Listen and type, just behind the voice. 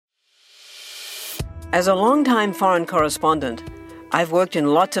As a long-time foreign correspondent, I've worked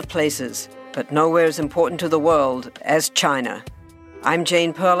in lots of places, but nowhere as important to the world as China. I'm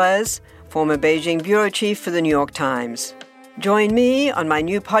Jane Perlez, former Beijing bureau chief for the New York Times. Join me on my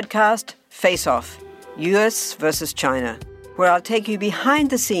new podcast, Face Off, US versus China, where I'll take you behind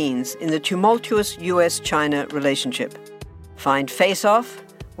the scenes in the tumultuous US-China relationship. Find Face Off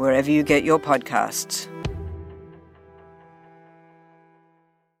wherever you get your podcasts.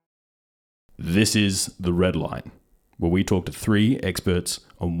 This is The Red Line, where we talk to three experts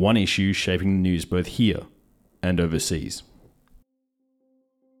on one issue shaping the news both here and overseas.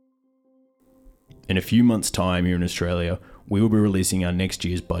 In a few months' time here in Australia, we will be releasing our next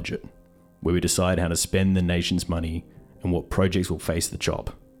year's budget, where we decide how to spend the nation's money and what projects will face the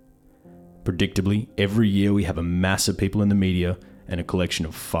chop. Predictably, every year we have a mass of people in the media and a collection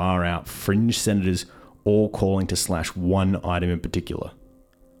of far-out fringe senators all calling to slash one item in particular: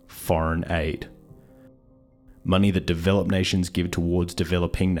 foreign aid. Money that developed nations give towards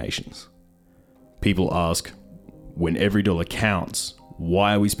developing nations. People ask, when every dollar counts,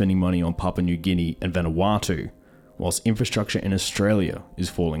 why are we spending money on Papua New Guinea and Vanuatu, whilst infrastructure in Australia is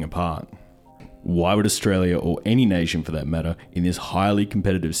falling apart? Why would Australia, or any nation for that matter, in this highly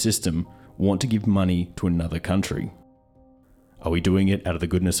competitive system, want to give money to another country? Are we doing it out of the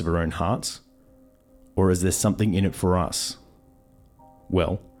goodness of our own hearts? Or is there something in it for us?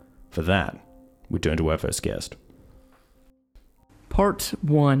 Well, for that, we turn to our first guest. Part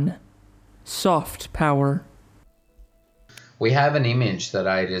 1. Soft Power. We have an image that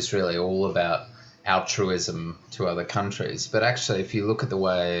aid is really all about altruism to other countries, but actually if you look at the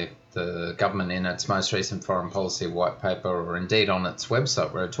way the government in its most recent foreign policy white paper, or indeed on its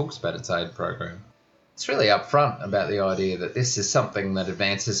website where it talks about its aid program, it's really upfront about the idea that this is something that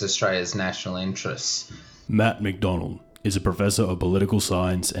advances Australia's national interests. Matt McDonald is a professor of political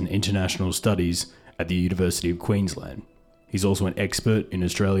science and international studies at the University of Queensland. He's also an expert in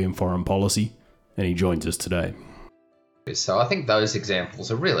Australian foreign policy, and he joins us today. So I think those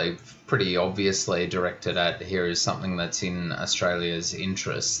examples are really pretty obviously directed at, here is something that's in Australia's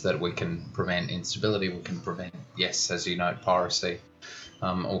interests, that we can prevent instability, we can prevent, yes, as you note, piracy,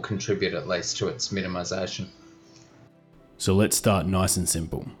 or contribute at least to its minimisation. So let's start nice and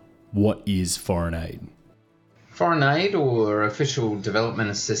simple. What is foreign aid? Foreign aid, or official development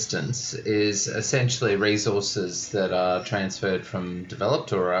assistance, is essentially resources that are transferred from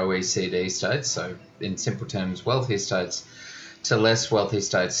developed or OECD states, so in simple terms wealthy states, to less wealthy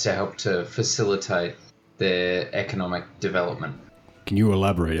states to help to facilitate their economic development. Can you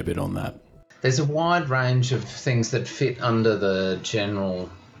elaborate a bit on that? There's a wide range of things that fit under the general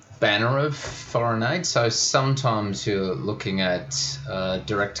banner of foreign aid. So sometimes you're looking at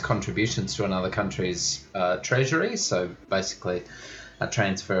direct contributions to another country's treasury. So basically a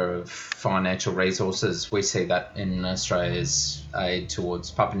transfer of financial resources. We see that in Australia's aid towards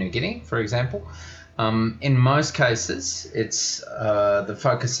Papua New Guinea, for example. In most cases, it's the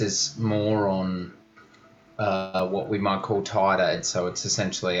focus is more on what we might call tied aid. So it's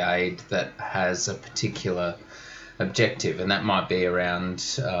essentially aid that has a particular objective, and that might be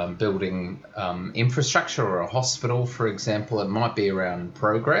around building infrastructure or a hospital, for example. It might be around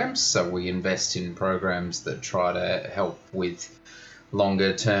programs, so we invest in programs that try to help with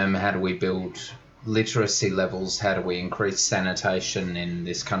longer term, how do we build literacy levels, how do we increase sanitation in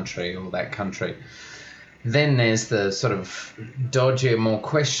this country or that country. Then there's the sort of dodgier, more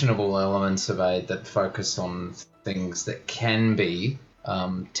questionable elements of aid that focus on things that can be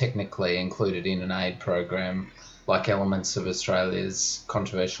technically included in an aid program, like elements of Australia's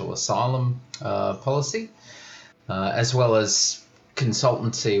controversial asylum policy, as well as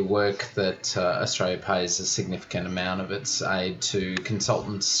consultancy work that Australia pays a significant amount of its aid to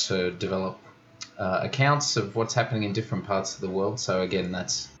consultants to develop accounts of what's happening in different parts of the world. So again,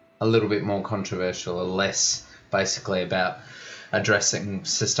 that's a little bit more controversial, or less basically about addressing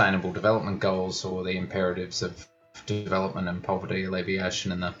sustainable development goals or the imperatives of development and poverty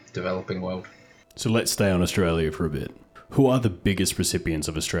alleviation in the developing world. So let's stay on Australia for a bit. Who are the biggest recipients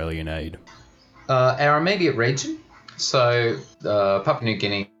of Australian aid? Our immediate region. So Papua New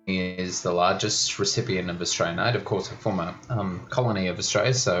Guinea is the largest recipient of Australian aid, of course a former colony of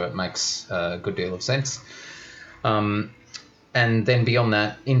Australia, so it makes a good deal of sense. And then beyond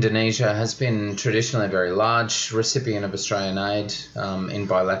that, Indonesia has been traditionally a very large recipient of Australian aid, in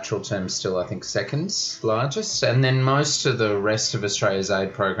bilateral terms still I think second largest. And then most of the rest of Australia's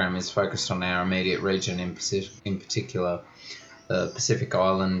aid program is focused on our immediate region, in particular the Pacific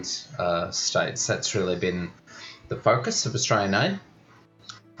Island states. That's really been the focus of Australian aid.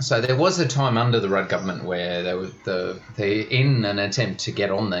 So there was a time under the Rudd government where in an attempt to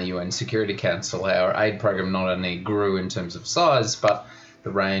get on the UN Security Council, our aid program not only grew in terms of size, but the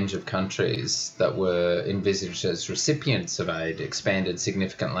range of countries that were envisaged as recipients of aid expanded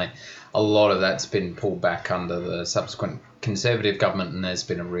significantly. A lot of that's been pulled back under the subsequent Conservative government, and there's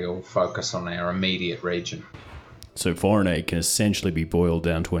been a real focus on our immediate region. So foreign aid can essentially be boiled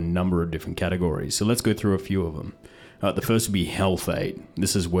down to a number of different categories. So let's go through a few of them. The first would be health aid.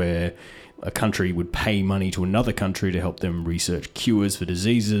 This is where a country would pay money to another country to help them research cures for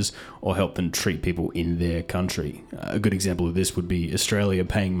diseases or help them treat people in their country. A good example of this would be Australia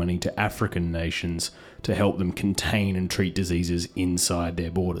paying money to African nations to help them contain and treat diseases inside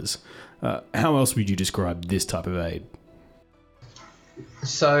their borders. How else would you describe this type of aid?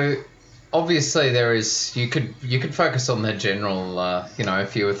 So obviously you could focus on the general,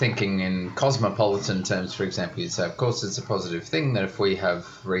 if you were thinking in cosmopolitan terms, for example, you'd say, of course, it's a positive thing that if we have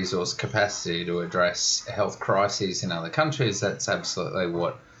resource capacity to address health crises in other countries, that's absolutely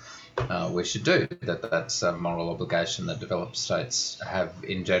what we should do. That's a moral obligation that developed states have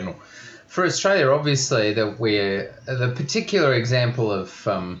in general. For Australia, obviously, the particular example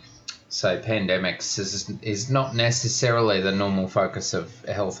of say pandemics is not necessarily the normal focus of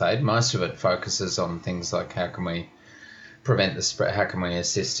health aid. Most of it focuses on things like how can we prevent the spread, how can we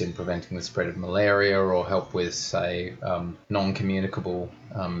assist in preventing the spread of malaria or help with, say, non-communicable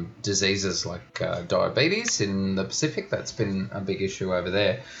diseases like diabetes in the Pacific. That's been a big issue over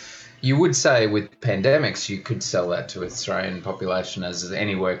there. You would say with pandemics, you could sell that to the Australian population as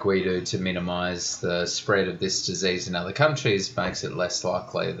any work we do to minimise the spread of this disease in other countries makes it less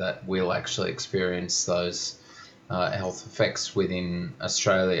likely that we'll actually experience those health effects within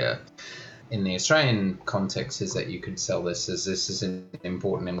Australia. In the Australian context is that you could sell this as this is an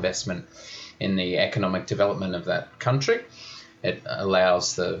important investment in the economic development of that country. It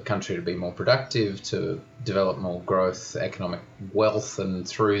allows the country to be more productive, to develop more growth, economic wealth, and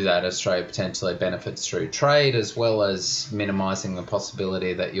through that Australia potentially benefits through trade, as well as minimising the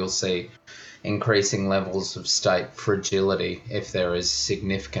possibility that you'll see increasing levels of state fragility if there is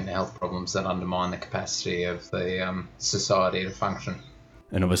significant health problems that undermine the capacity of the society to function.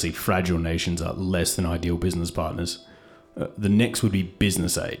 And obviously fragile nations are less than ideal business partners. The next would be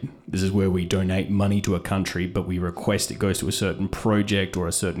business aid. This is where we donate money to a country, but we request it goes to a certain project or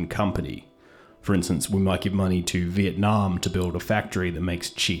a certain company. For instance, we might give money to Vietnam to build a factory that makes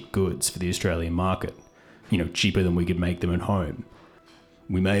cheap goods for the Australian market. Cheaper than we could make them at home.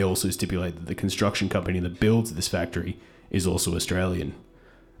 We may also stipulate that the construction company that builds this factory is also Australian.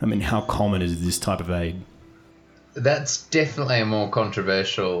 I mean, how common is this type of aid? That's definitely a more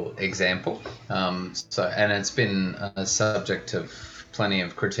controversial example. And it's been a subject of plenty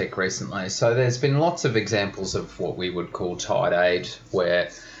of critique recently. So there's been lots of examples of what we would call tied aid, where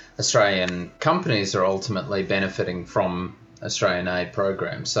Australian companies are ultimately benefiting from Australian aid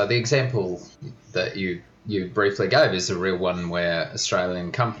programs. So the example that you briefly gave is a real one where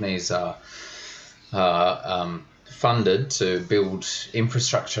Australian companies are funded to build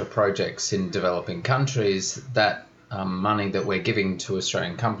infrastructure projects in developing countries. That money that we're giving to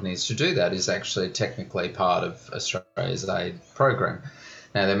Australian companies to do that is actually technically part of Australia's aid program.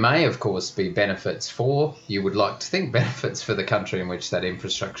 Now, there may, of course, be benefits you would like to think benefits for the country in which that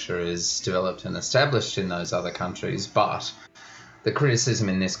infrastructure is developed and established in those other countries, but the criticism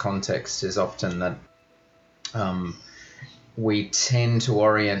in this context is often that we tend to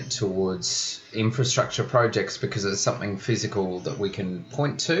orient towards infrastructure projects because it's something physical that we can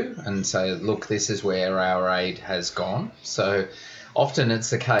point to and say, look, this is where our aid has gone. So often it's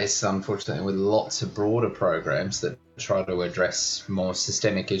the case, unfortunately, with lots of broader programs that try to address more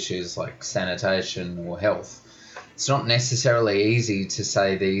systemic issues like sanitation or health. It's not necessarily easy to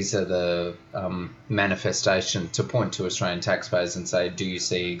say these are the manifestation to point to Australian taxpayers and say, do you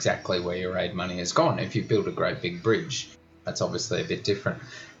see exactly where your aid money has gone? If you build a great big bridge, that's obviously a bit different.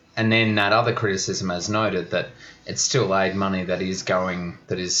 And then that other criticism has noted that it's still aid money that is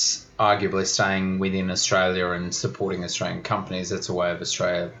arguably staying within Australia and supporting Australian companies. It's a way of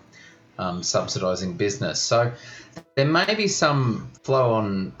Australia subsidising business. So there may be some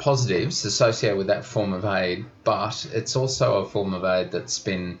flow-on positives associated with that form of aid, but it's also a form of aid that's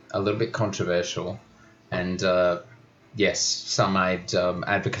been a little bit controversial. And yes, some aid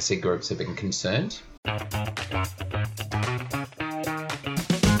advocacy groups have been concerned.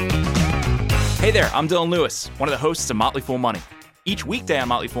 Hey there, I'm Dylan Lewis, one of the hosts of Motley Fool Money. Each weekday on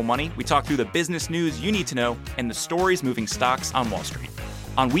Motley Fool Money, we talk through the business news you need to know and the stories moving stocks on Wall Street.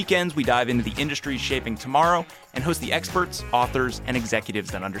 On weekends, we dive into the industries shaping tomorrow and host the experts, authors, and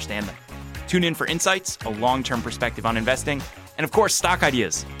executives that understand them. Tune in for insights, a long-term perspective on investing, And of course, stock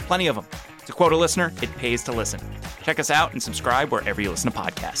ideas. Plenty of them. To quote a listener, it pays to listen. Check us out and subscribe wherever you listen to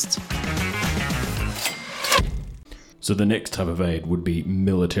podcasts. So the next type of aid would be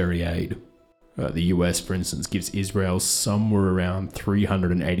military aid. The US, for instance, gives Israel somewhere around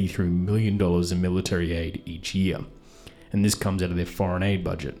 $383 million in military aid each year. And this comes out of their foreign aid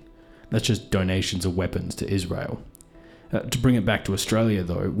budget. That's just donations of weapons to Israel. To bring it back to Australia,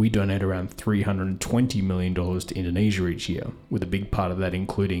 though, we donate around $320 million to Indonesia each year, with a big part of that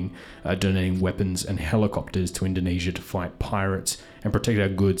including donating weapons and helicopters to Indonesia to fight pirates and protect our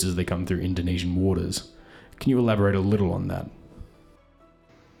goods as they come through Indonesian waters. Can you elaborate a little on that?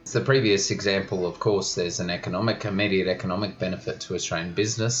 The previous example, of course, there's an immediate economic benefit to Australian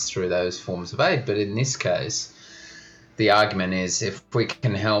business through those forms of aid, but in this case, the argument is if we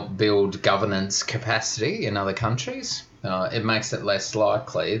can help build governance capacity in other countries, it makes it less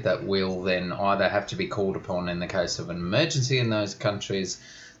likely that we'll then either have to be called upon in the case of an emergency in those countries,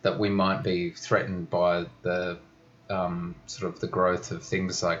 that we might be threatened by the sort of the growth of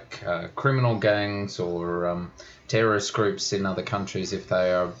things like criminal gangs or terrorist groups in other countries if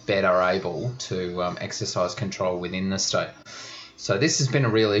they are better able to exercise control within the state. So this has been a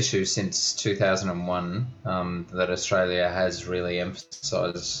real issue since 2001, that Australia has really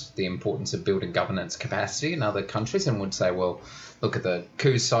emphasised the importance of building governance capacity in other countries, and would say, well, look at the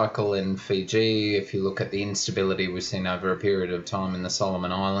coup cycle in Fiji, if you look at the instability we've seen over a period of time in the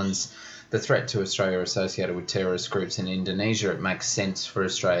Solomon Islands, the threat to Australia associated with terrorist groups in Indonesia, it makes sense for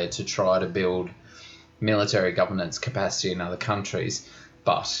Australia to try to build military governance capacity in other countries.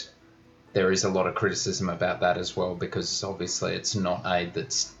 But there is a lot of criticism about that as well, because obviously it's not aid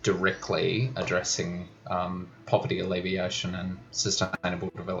that's directly addressing poverty alleviation and sustainable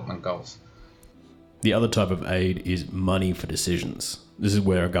development goals. The other type of aid is money for decisions. This is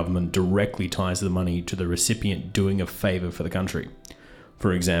where a government directly ties the money to the recipient doing a favour for the country.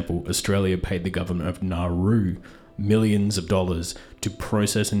 For example, Australia paid the government of Nauru millions of dollars to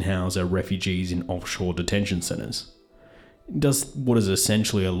process and house our refugees in offshore detention centres. Does what is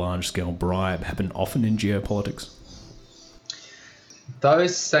essentially a large-scale bribe happen often in geopolitics?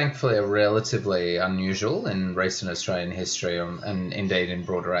 Those, thankfully, are relatively unusual in recent Australian history and indeed in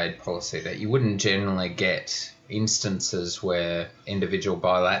broader aid policy, that you wouldn't generally get instances where individual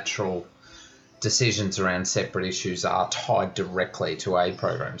bilateral decisions around separate issues are tied directly to aid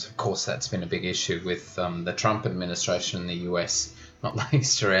programs. Of course, that's been a big issue with the Trump administration in the US, not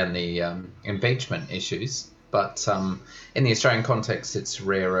least around the impeachment issues. But in the Australian context, it's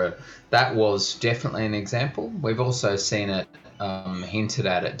rarer. That was definitely an example. We've also seen it hinted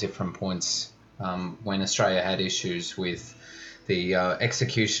at different points when Australia had issues with the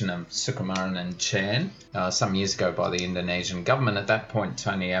execution of Sukumaran and Chan some years ago by the Indonesian government. At that point,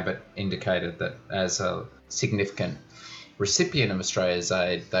 Tony Abbott indicated that as a significant recipient of Australia's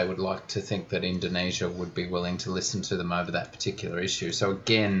aid, they would like to think that Indonesia would be willing to listen to them over that particular issue. So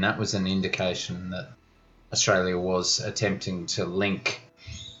again, that was an indication that Australia was attempting to link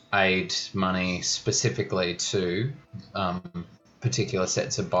aid money specifically to particular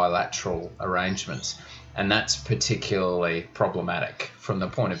sets of bilateral arrangements. And that's particularly problematic from the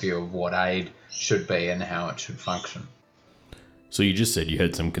point of view of what aid should be and how it should function. So you just said you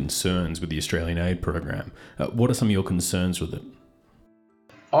had some concerns with the Australian aid program. What are some of your concerns with it?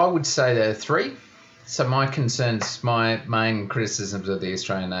 I would say there are three. So my concerns, my main criticisms of the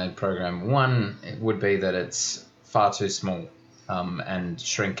Australian aid program, one would be that it's far too small and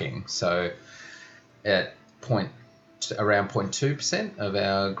shrinking. So at around 0.2% of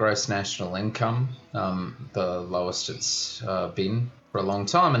our gross national income, the lowest it's been for a long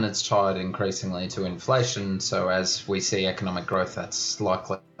time, and it's tied increasingly to inflation. So as we see economic growth, that's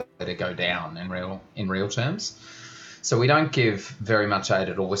likely to go down in real terms. So we don't give very much aid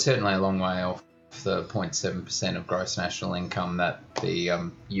at all. We're certainly a long way off the 0.7% of gross national income that the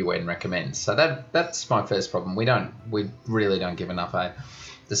UN recommends. So that's my first problem. We really don't give enough aid.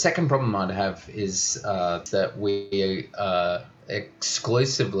 The second problem I'd have is that we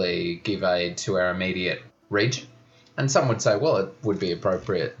exclusively give aid to our immediate region. And some would say, well, it would be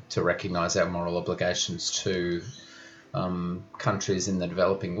appropriate to recognise our moral obligations to countries in the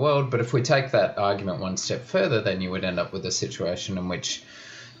developing world. But if we take that argument one step further, then you would end up with a situation in which,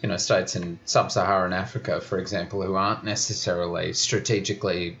 states in sub-Saharan Africa, for example, who aren't necessarily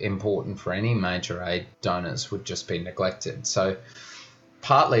strategically important for any major aid donors would just be neglected. So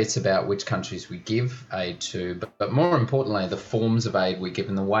partly it's about which countries we give aid to, but more importantly, the forms of aid we give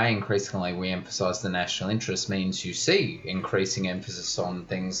and the way increasingly we emphasise the national interest means you see increasing emphasis on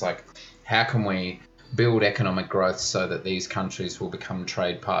things like how can we build economic growth so that these countries will become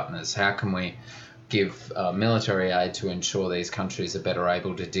trade partners? How can we give military aid to ensure these countries are better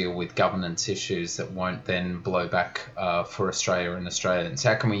able to deal with governance issues that won't then blow back for Australia and Australians?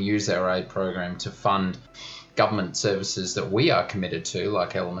 How can we use our aid program to fund government services that we are committed to,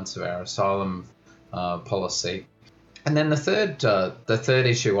 like elements of our asylum policy? And then the third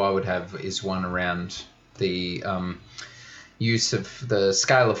issue I would have is one around the use of the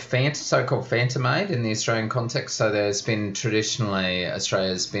scale of so-called phantom aid in the Australian context. So there's been traditionally,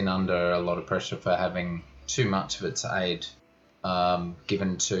 Australia's been under a lot of pressure for having too much of its aid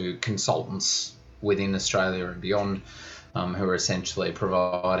given to consultants within Australia and beyond, who are essentially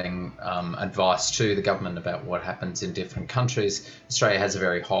providing advice to the government about what happens in different countries. Australia has a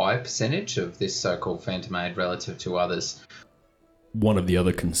very high percentage of this so-called phantom aid relative to others. One of the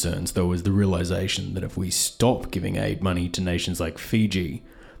other concerns, though, is the realization that if we stop giving aid money to nations like Fiji,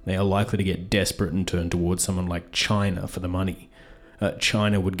 they are likely to get desperate and turn towards someone like China for the money.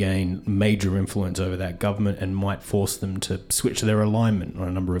 China would gain major influence over that government and might force them to switch their alignment on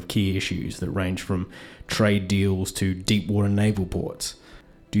a number of key issues that range from trade deals to deep water naval ports.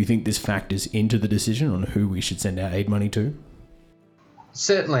 Do you think this factors into the decision on who we should send our aid money to?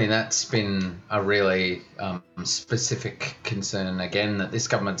 Certainly, that's been a really specific concern. Again, that this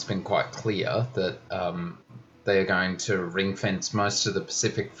government's been quite clear that they're going to ring fence most of the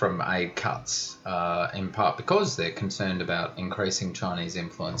Pacific from aid cuts, in part because they're concerned about increasing Chinese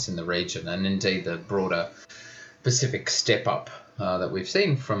influence in the region, and indeed the broader Pacific step up that we've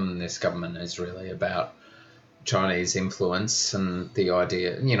seen from this government is really about Chinese influence and the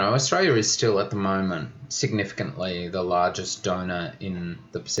idea, Australia is still at the moment significantly the largest donor in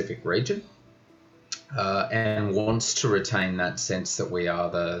the Pacific region, and wants to retain that sense that we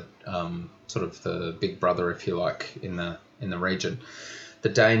are the sort of the big brother, if you like, in the region. The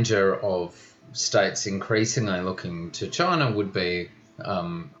danger of states increasingly looking to China would be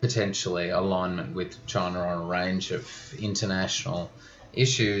potentially alignment with China on a range of international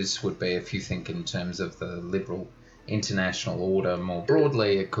issues, would be, if you think in terms of the liberal international order more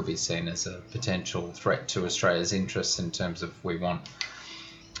broadly, it could be seen as a potential threat to Australia's interests in terms of we want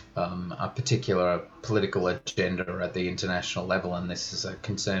a particular political agenda at the international level, and this is a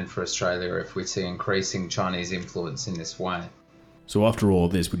concern for Australia if we see increasing Chinese influence in this way. So after all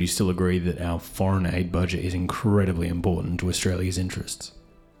this, would you still agree that our foreign aid budget is incredibly important to Australia's interests?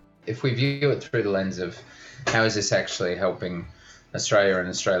 If we view it through the lens of how is this actually helping Australia and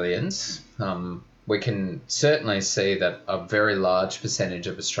Australians, we can certainly see that a very large percentage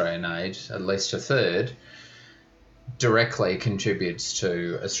of Australian aid, at least a third, directly contributes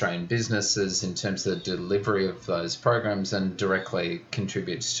to Australian businesses in terms of the delivery of those programs, and directly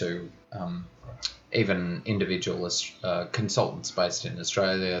contributes to even individual consultants based in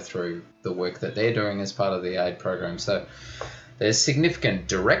Australia through the work that they're doing as part of the aid program. So there's significant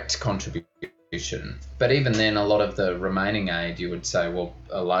direct contribution. But even then, a lot of the remaining aid, you would say, well,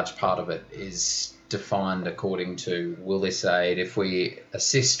 a large part of it is defined according to, will this aid, if we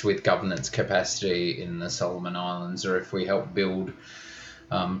assist with governance capacity in the Solomon Islands, or if we help build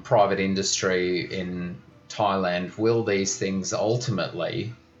private industry in Thailand, will these things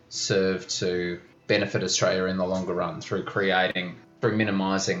ultimately serve to benefit Australia in the longer run through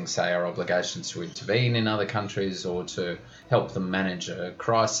minimising, say, our obligations to intervene in other countries or to help them manage a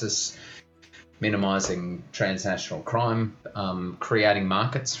crisis, minimising transnational crime, creating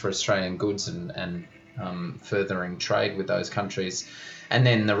markets for Australian goods and furthering trade with those countries, and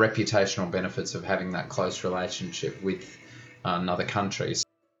then the reputational benefits of having that close relationship with another country.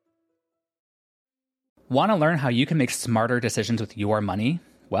 Want to learn how you can make smarter decisions with your money?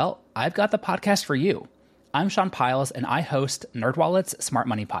 Well, I've got the podcast for you. I'm Sean Piles, and I host NerdWallet's Smart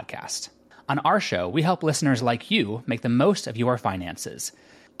Money Podcast. On our show, we help listeners like you make the most of your finances.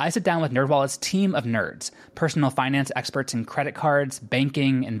 I sit down with NerdWallet's team of nerds, personal finance experts in credit cards,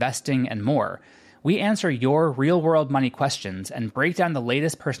 banking, investing, and more. We answer your real-world money questions and break down the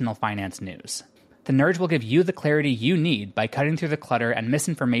latest personal finance news. The nerds will give you the clarity you need by cutting through the clutter and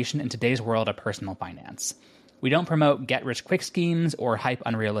misinformation in today's world of personal finance. We don't promote get-rich-quick schemes or hype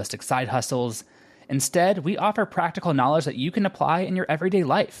unrealistic side hustles. Instead, we offer practical knowledge that you can apply in your everyday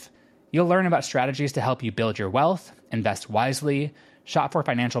life. You'll learn about strategies to help you build your wealth, invest wisely, shop for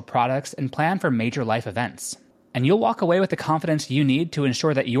financial products, and plan for major life events. And you'll walk away with the confidence you need to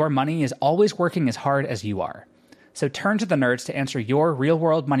ensure that your money is always working as hard as you are. So turn to the nerds to answer your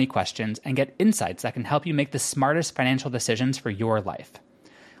real-world money questions and get insights that can help you make the smartest financial decisions for your life.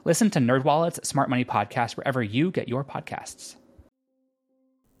 Listen to NerdWallet's Smart Money Podcast wherever you get your podcasts.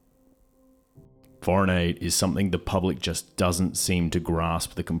 Foreign aid is something the public just doesn't seem to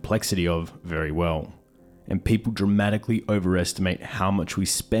grasp the complexity of very well, and people dramatically overestimate how much we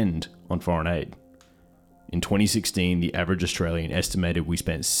spend on foreign aid. In 2016, the average Australian estimated we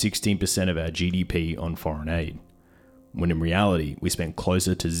spent 16% of our GDP on foreign aid, when in reality we spent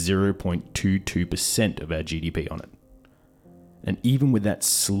closer to 0.22% of our GDP on it. And even with that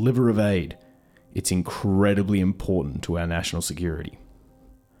sliver of aid, it's incredibly important to our national security.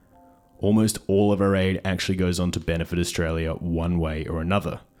 Almost all of our aid actually goes on to benefit Australia one way or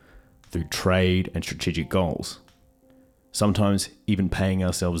another, through trade and strategic goals, sometimes even paying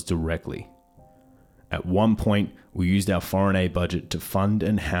ourselves directly. At one point, we used our foreign aid budget to fund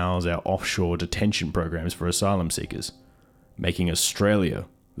and house our offshore detention programs for asylum seekers, making Australia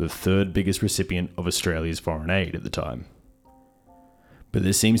the third biggest recipient of Australia's foreign aid at the time. But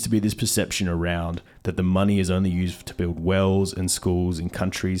there seems to be this perception around that the money is only used to build wells and schools in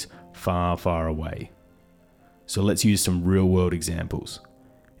countries far, far away. So let's use some real-world examples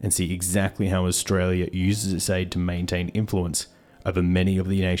and see exactly how Australia uses its aid to maintain influence over many of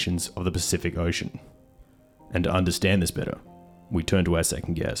the nations of the Pacific Ocean. And to understand this better, we turn to our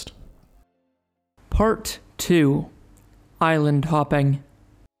second guest. Part 2. Island hopping.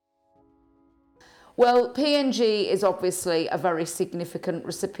 Well, PNG is obviously a very significant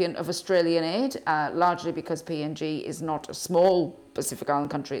recipient of Australian aid, largely because PNG is not a small Pacific Island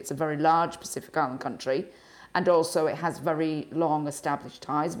country, it's a very large Pacific Island country, and also it has very long established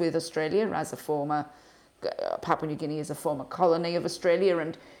ties with Australia as a former, Papua New Guinea is a former colony of Australia,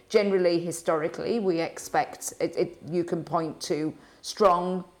 and generally, historically, we expect, you can point to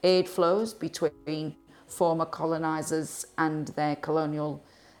strong aid flows between former colonisers and their colonial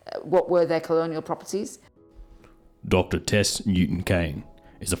what were their colonial properties. Dr. Tess Newton Cain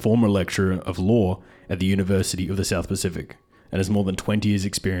is a former lecturer of law at the University of the South Pacific and has more than 20 years'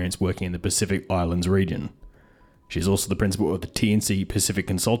 experience working in the Pacific Islands region. She is also the principal of the TNC Pacific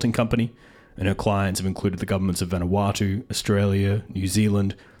Consulting Company, and her clients have included the governments of Vanuatu, Australia, New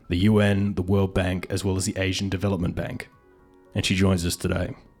Zealand, the UN, the World Bank, as well as the Asian Development Bank. And she joins us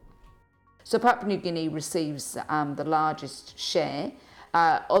today. So Papua New Guinea receives the largest share.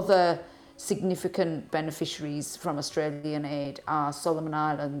 Other significant beneficiaries from Australian aid are Solomon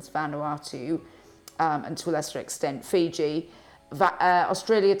Islands, Vanuatu, and to a lesser extent Fiji.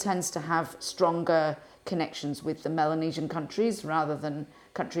 Australia tends to have stronger connections with the Melanesian countries rather than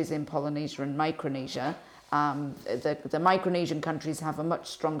countries in Polynesia and Micronesia. The Micronesian countries have a much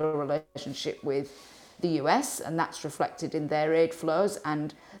stronger relationship with the US, and that's reflected in their aid flows,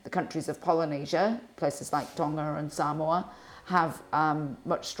 and the countries of Polynesia, places like Tonga and Samoa, have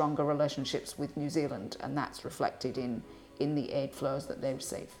much stronger relationships with New Zealand, and that's reflected in the aid flows that they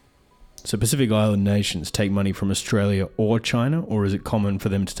receive. So Pacific Island nations take money from Australia or China, or is it common for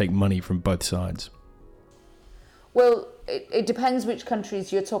them to take money from both sides? Well, it depends which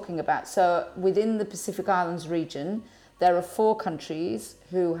countries you're talking about. So within the Pacific Islands region, there are 4 countries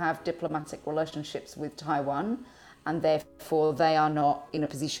who have diplomatic relationships with Taiwan, and therefore they are not in a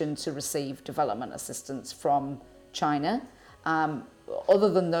position to receive development assistance from China. Other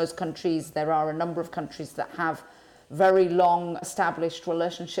than those countries, there are a number of countries that have very long established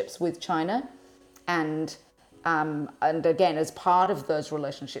relationships with China, and again, as part of those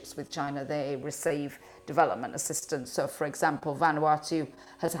relationships with China, they receive development assistance. So, for example, Vanuatu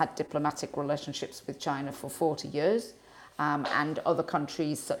has had diplomatic relationships with China for 40 years, and other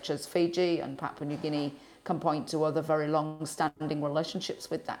countries such as Fiji and Papua New Guinea can point to other very long-standing relationships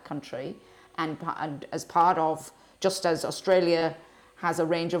with that country, and as part of, just as Australia has a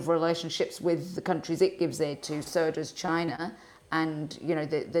range of relationships with the countries it gives aid to, so does China. And you know,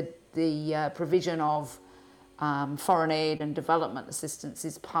 the provision of foreign aid and development assistance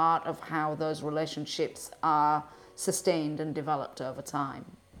is part of how those relationships are sustained and developed over time.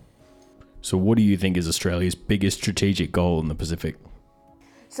 So what do you think is Australia's biggest strategic goal in the Pacific?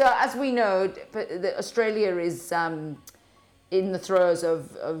 So as we know, Australia is in the throes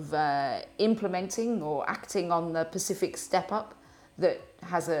of implementing or acting on the Pacific Step Up that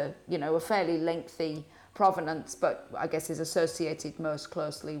has a fairly lengthy provenance, but I guess is associated most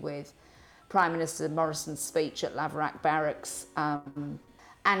closely with Prime Minister Morrison's speech at Laverack Barracks.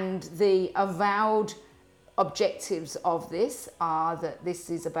 And the avowed objectives of this are that this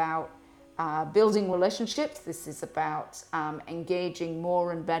is about building relationships, this is about engaging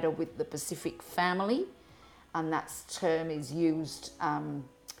more and better with the Pacific family, and that term is used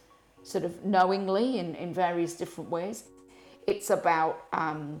sort of knowingly in various different ways. It's about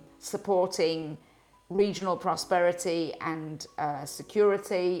supporting regional prosperity and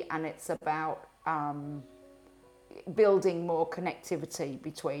security, and it's about building more connectivity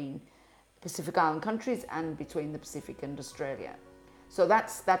between Pacific Island countries and between the Pacific and Australia. So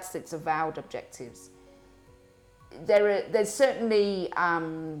that's its avowed objectives. There's certainly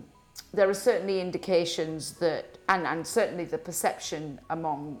there are certainly indications that, and certainly the perception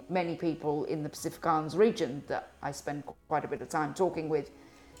among many people in the Pacific Islands region that I spend quite a bit of time talking with,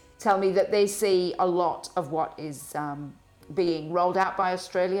 tell me that they see a lot of what is being rolled out by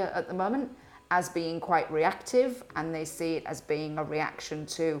Australia at the moment as being quite reactive, and they see it as being a reaction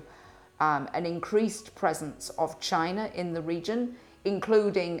to an increased presence of China in the region,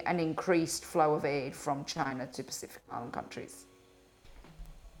 including an increased flow of aid from China to Pacific Island countries.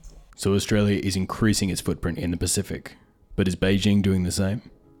 So Australia is increasing its footprint in the Pacific, but is Beijing doing the same?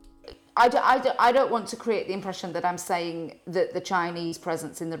 I don't want to create the impression that I'm saying that the Chinese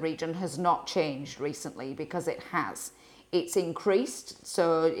presence in the region has not changed recently, because it has. It's increased.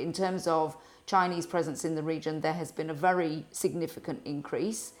 So in terms of Chinese presence in the region, there has been a very significant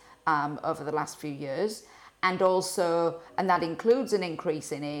increase over the last few years. And that includes an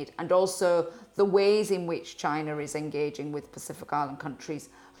increase in aid, and also the ways in which China is engaging with Pacific Island countries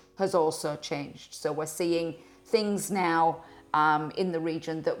has also changed. So we're seeing things now in the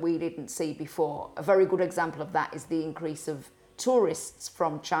region that we didn't see before. A very good example of that is the increase of tourists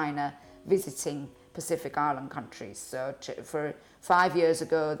from China visiting Pacific Island countries. So for 5 years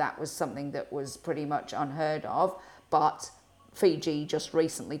ago, that was something that was pretty much unheard of, but Fiji just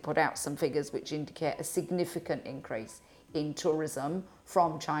recently put out some figures which indicate a significant increase in tourism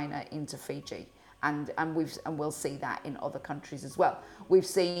from China into Fiji. And we'll see that in other countries as well. We've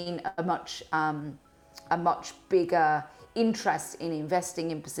seen a much bigger interest in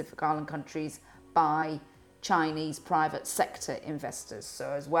investing in Pacific Island countries by Chinese private sector investors. So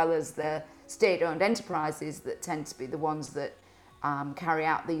as well as the state-owned enterprises that tend to be the ones that carry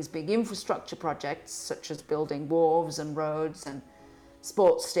out these big infrastructure projects, such as building wharves and roads and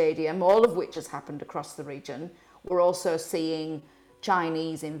sports stadium, all of which has happened across the region, we're also seeing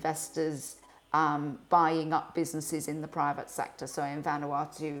Chinese investors buying up businesses in the private sector. So in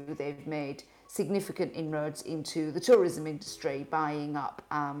Vanuatu, they've made significant inroads into the tourism industry, buying up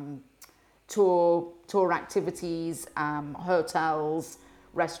tour activities, hotels,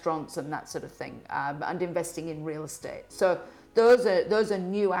 restaurants, and that sort of thing, and investing in real estate. So those are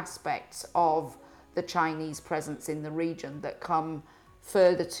new aspects of the Chinese presence in the region that come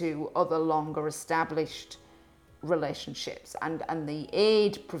further to other longer established relationships, and the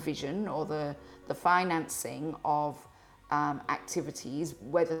aid provision or the financing of activities,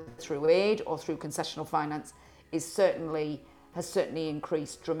 whether through aid or through concessional finance, has certainly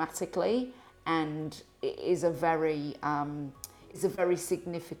increased dramatically, and is a very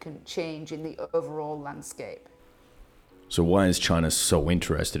significant change in the overall landscape. So why is China so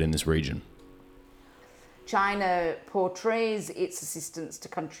interested in this region? China portrays its assistance to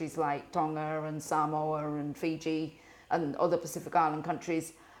countries like Tonga and Samoa and Fiji and other Pacific Island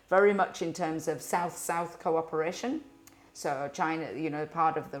countries very much in terms of South-South cooperation. So China,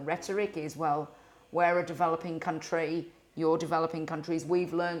 part of the rhetoric is, well, we're a developing country, you're developing countries.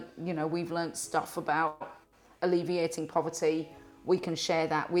 We've learned stuff about alleviating poverty. We can share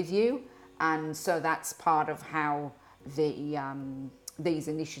that with you. And so that's part of how these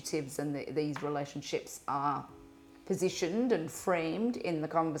initiatives and these relationships are positioned and framed in the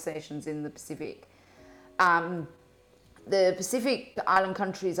conversations in the Pacific. The Pacific Island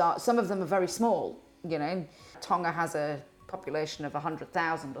countries some of them are very small. Tonga has a population of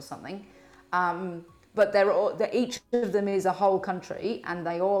 100,000 or something, but each of them is a whole country, and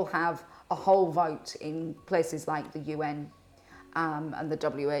they all have a whole vote in places like the UN and the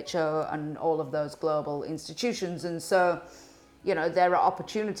WHO and all of those global institutions. And so, there are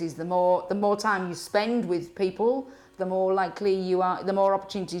opportunities. The more time you spend with people, the more likely the more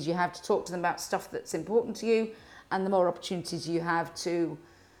opportunities you have to talk to them about stuff that's important to you, and the more opportunities you have to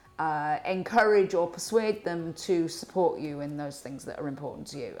encourage or persuade them to support you in those things that are important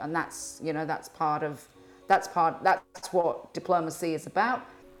to you. And that's what diplomacy is about.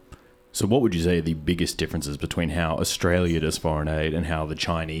 So what would you say are the biggest differences between how Australia does foreign aid and how the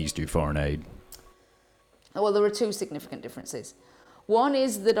Chinese do foreign aid? Well, there are two significant differences. One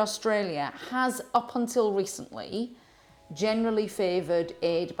is that Australia has, up until recently, generally favoured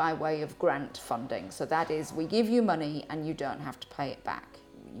aid by way of grant funding. So that is, we give you money and you don't have to pay it back.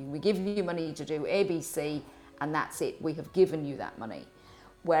 We give you money to do ABC, and that's it. We have given you that money.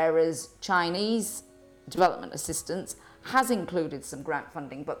 Whereas Chinese development assistance has included some grant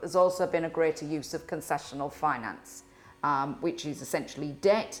funding, but there's also been a greater use of concessional finance, which is essentially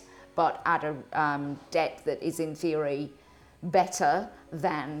debt, but at a debt that is in theory better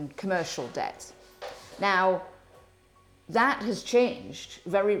than commercial debt. Now, that has changed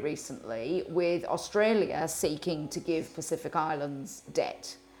very recently, with Australia seeking to give Pacific Islands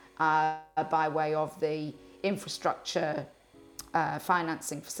debt by way of the infrastructure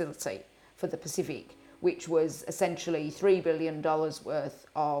financing facility for the Pacific, which was essentially $3 billion worth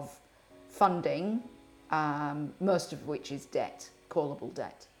of funding, most of which is debt, callable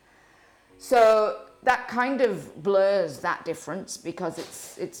debt. So that kind of blurs that difference because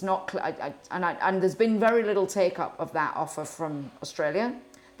it's not clear, and there's been very little take up of that offer from Australia.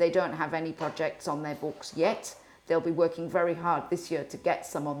 They don't have any projects on their books yet. They'll be working very hard this year to get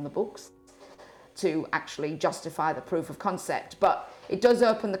some on the books to actually justify the proof of concept. But it does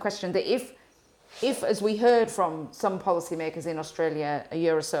open the question that if as we heard from some policymakers in Australia a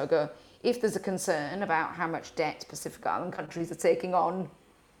year or so ago, if there's a concern about how much debt Pacific Island countries are taking on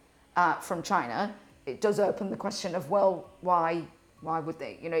from China, it does open the question of, well, why would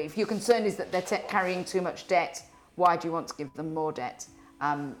they? You know, if your concern is that they're carrying too much debt, why do you want to give them more debt?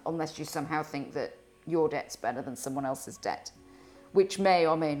 Unless you somehow think that your debt's better than someone else's debt, which may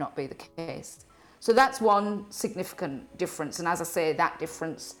or may not be the case. So that's one significant difference. And as I say, that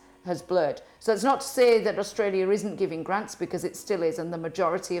difference has blurred. So it's not to say that Australia isn't giving grants, because it still is, and the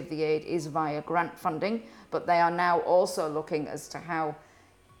majority of the aid is via grant funding, but they are now also looking as to how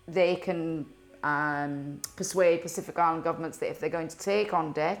they can persuade Pacific Island governments that if they're going to take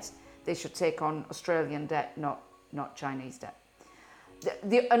on debt, they should take on Australian debt, not Chinese debt.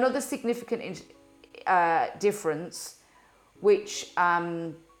 Another significant difference, which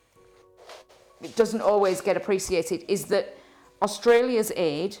doesn't always get appreciated, is that Australia's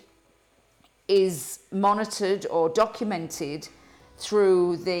aid is monitored or documented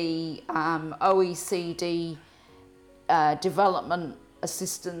through the OECD Development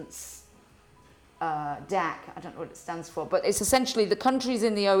Assistance DAC. I don't know what it stands for, but it's essentially the countries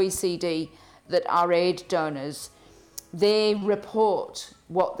in the OECD that are aid donors. They report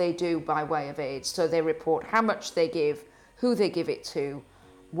what they do by way of aid. So they report how much they give, who they give it to,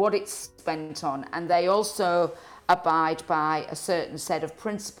 what it's spent on, and they also abide by a certain set of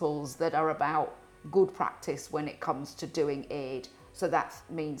principles that are about good practice when it comes to doing aid. So that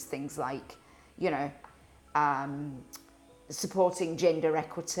means things like, supporting gender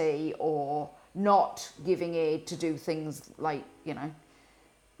equity, or not giving aid to do things like,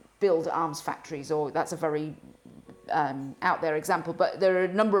 build arms factories, or that's a very out there example, but there are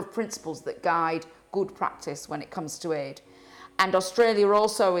a number of principles that guide good practice when it comes to aid. And Australia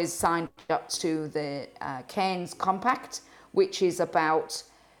also is signed up to the Cairns Compact, which is about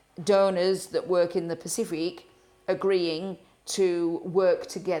donors that work in the Pacific agreeing to work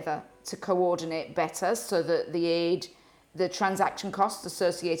together to coordinate better so that the transaction costs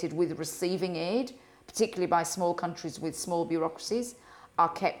associated with receiving aid, particularly by small countries with small bureaucracies, are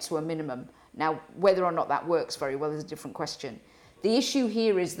kept to a minimum. Now, whether or not that works very well is a different question. The issue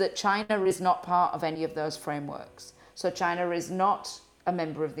here is that China is not part of any of those frameworks. So China is not a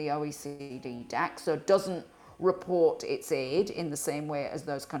member of the OECD DAC, so doesn't report its aid in the same way as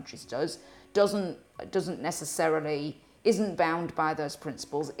those countries doesn't necessarily, isn't bound by those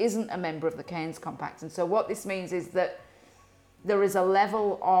principles, isn't a member of the Cairns Compact. And so what this means is that there is a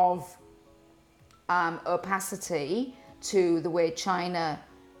level of opacity to the way China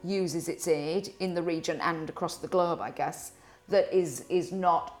uses its aid in the region and across the globe, I guess, that is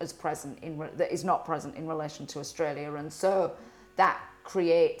not present in relation to Australia. And so that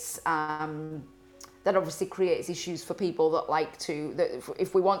creates that obviously creates issues for people that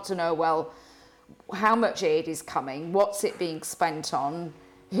if we want to know, well, how much aid is coming, what's it being spent on,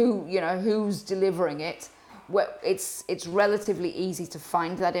 who's delivering it. Well, it's relatively easy to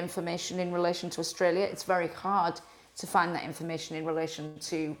find that information in relation to Australia. It's very hard to find that information in relation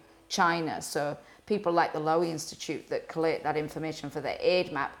to China. So people like the Lowy Institute that collate that information for their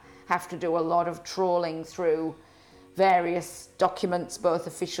aid map have to do a lot of trawling through various documents, both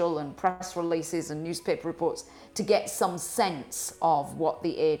official and press releases and newspaper reports, to get some sense of what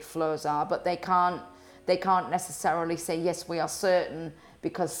the aid flows are. But they can't necessarily say, yes, we are certain,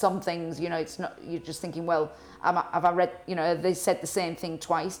 because some things, it's not, you're just thinking, well, have I read, they said the same thing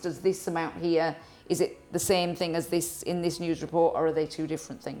twice. Does this amount here, is it the same thing as this in this news report, or are they two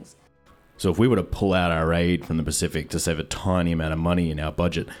different things? So if we were to pull out our aid from the Pacific to save a tiny amount of money in our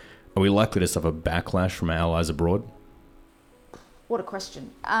budget, are we likely to suffer backlash from our allies abroad? What a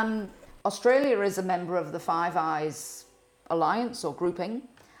question. Australia is a member of the Five Eyes Alliance or grouping,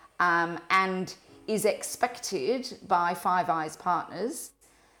 and is expected by Five Eyes partners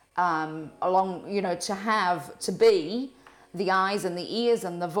to be the eyes and the ears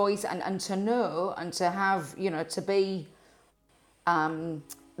and the voice, and to know and to have, to be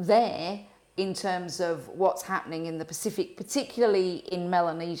there in terms of what's happening in the Pacific, particularly in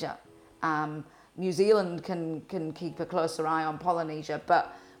Melanesia. New Zealand can keep a closer eye on Polynesia,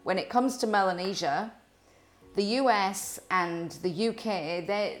 but when it comes to Melanesia, the US and the UK,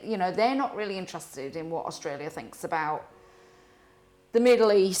 they're not really interested in what Australia thinks about the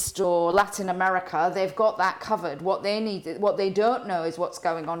Middle East or Latin America. They've got that covered. What they don't know is what's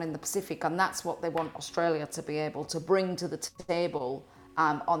going on in the Pacific, and that's what they want Australia to be able to bring to the table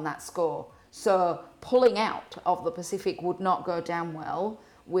on that score. So pulling out of the Pacific would not go down well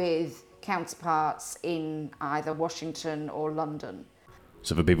with counterparts in either Washington or London.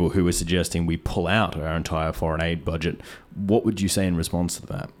 So for people who are suggesting we pull out our entire foreign aid budget, what would you say in response to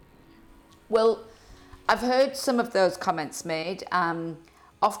that? Well, I've heard some of those comments made.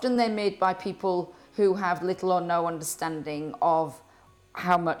 Often they're made by people who have little or no understanding of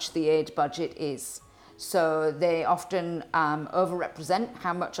how much the aid budget is. So they often overrepresent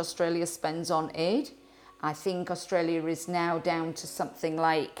how much Australia spends on aid. I think Australia is now down to something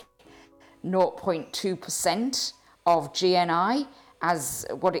like 0.2% of GNI as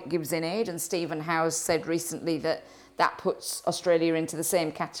what it gives in aid. And Stephen Howes said recently that that puts Australia into the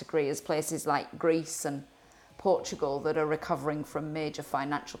same category as places like Greece and Portugal that are recovering from major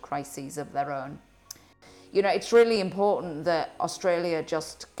financial crises of their own. It's really important that Australia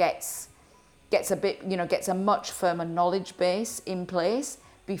just gets a much firmer knowledge base in place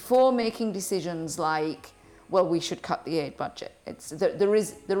before making decisions like, well, we should cut the aid budget. There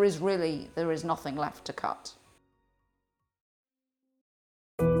is nothing left to cut.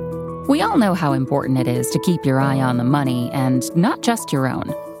 We all know how important it is to keep your eye on the money, and not just your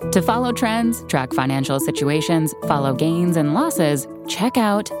own. To follow trends, track financial situations, follow gains and losses, check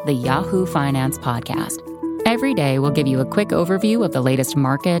out the Yahoo Finance podcast. Every day, we'll give you a quick overview of the latest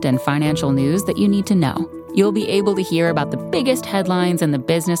market and financial news that you need to know. You'll be able to hear about the biggest headlines in the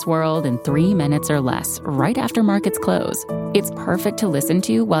business world in 3 minutes or less, right after markets close. It's perfect to listen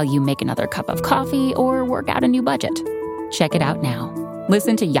to while you make another cup of coffee or work out a new budget. Check it out now.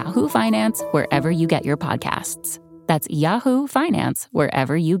 Listen to Yahoo Finance wherever you get your podcasts. That's Yahoo Finance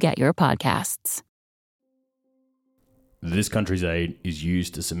wherever you get your podcasts. This country's aid is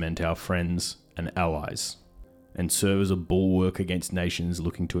used to cement our friends and allies and serve as a bulwark against nations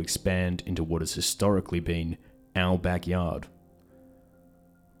looking to expand into what has historically been our backyard.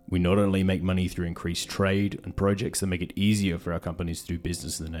 We not only make money through increased trade and projects that make it easier for our companies to do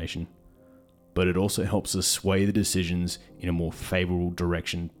business in the nation, but it also helps us sway the decisions in a more favourable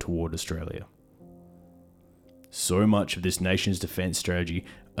direction toward Australia. So much of this nation's defence strategy,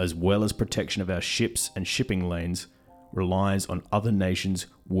 as well as protection of our ships and shipping lanes, relies on other nations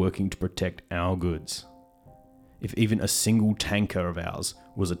working to protect our goods. If even a single tanker of ours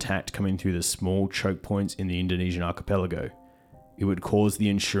was attacked coming through the small choke points in the Indonesian archipelago, it would cause the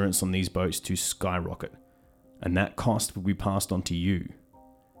insurance on these boats to skyrocket, and that cost would be passed on to you.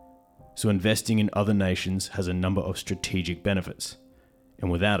 So investing in other nations has a number of strategic benefits, and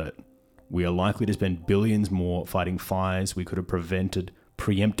without it, we are likely to spend billions more fighting fires we could have prevented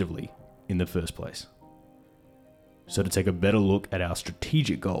preemptively in the first place. So to take a better look at our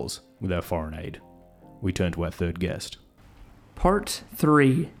strategic goals with our foreign aid, we turn to our third guest. Part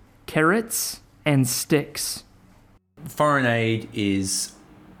 3. Carrots and Sticks. Foreign aid is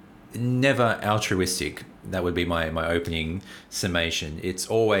never altruistic. That would be my opening summation. It's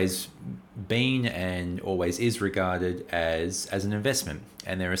always been and always is regarded as an investment.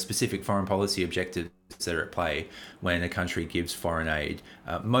 And there are specific foreign policy objectives that are at play when a country gives foreign aid.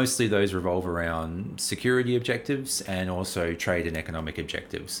 Mostly those revolve around security objectives and also trade and economic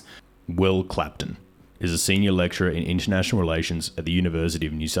objectives. Will Clapton is a senior lecturer in international relations at the University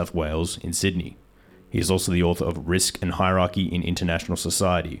of New South Wales in Sydney. He is also the author of Risk and Hierarchy in International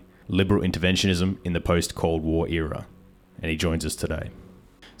Society, Liberal Interventionism in the Post-Cold War Era, and he joins us today.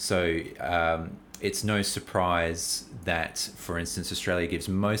 So it's no surprise that, for instance, Australia gives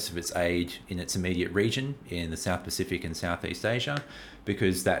most of its aid in its immediate region in the South Pacific and Southeast Asia,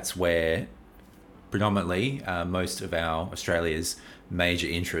 because that's where predominantly most of Australia's major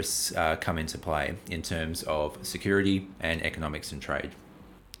interests come into play in terms of security and economics and trade.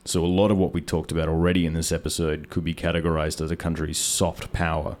 So a lot of what we talked about already in this episode could be categorized as a country's soft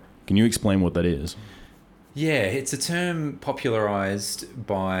power. Can you explain what that is? Yeah, it's a term popularized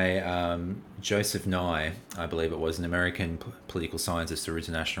by Joseph Nye, I believe it was, an American political scientist or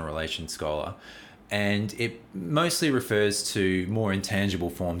international relations scholar. And it mostly refers to more intangible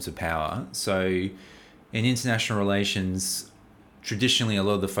forms of power. So in international relations, traditionally, a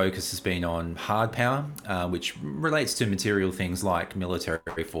lot of the focus has been on hard power, which relates to material things like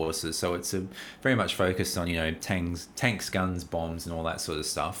military forces. So it's very much focused on, tanks, guns, bombs, and all that sort of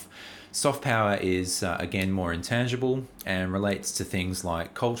stuff. Soft power is, again, more intangible and relates to things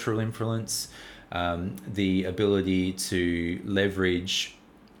like cultural influence, the ability to leverage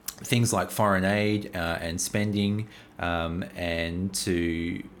things like foreign aid and spending, and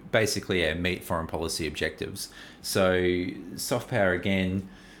to basically meet foreign policy objectives. So soft power, again,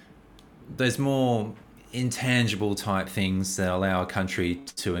 there's more intangible type things that allow a country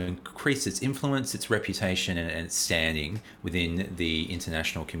to increase its influence, its reputation, and its standing within the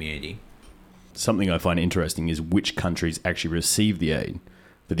international community. Something I find interesting is which countries actually receive the aid.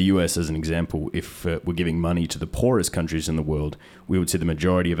 For the US, as an example, if we're giving money to the poorest countries in the world, we would see the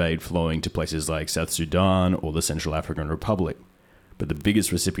majority of aid flowing to places like South Sudan or the Central African Republic. But the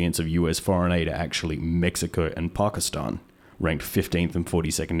biggest recipients of US foreign aid are actually Mexico and Pakistan, ranked 15th and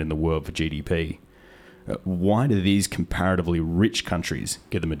 42nd in the world for GDP. Why do these comparatively rich countries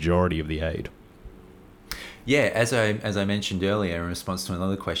get the majority of the aid? Yeah, as I mentioned earlier in response to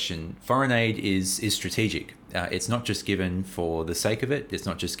another question, foreign aid is strategic. It's not just given for the sake of it. It's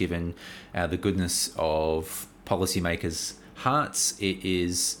not just given the goodness of policymakers' hearts. It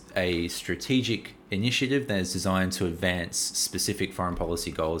is a strategic initiative that is designed to advance specific foreign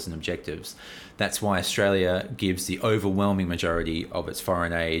policy goals and objectives. That's why Australia gives the overwhelming majority of its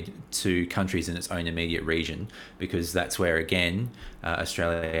foreign aid to countries in its own immediate region, because that's where, again,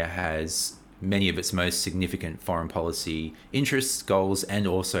 Australia has many of its most significant foreign policy interests, goals, and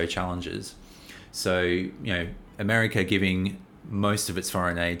also challenges. So, America giving most of its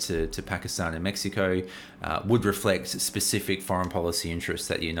foreign aid to Pakistan and Mexico would reflect specific foreign policy interests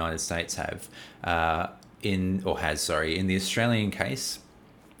that the United States have in the Australian case.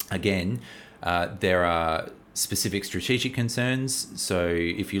 Again, there are specific strategic concerns. So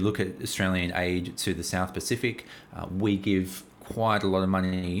if you look at Australian aid to the South Pacific, we give quite a lot of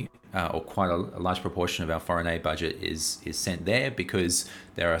money, or quite a large proportion of our foreign aid budget is sent there because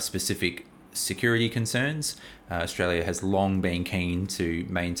there are specific security concerns. Australia has long been keen to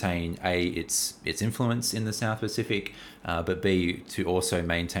maintain its influence in the South Pacific, but B, to also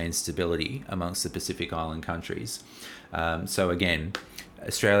maintain stability amongst the Pacific Island countries. So again,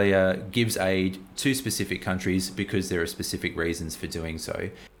 Australia gives aid to specific countries because there are specific reasons for doing so.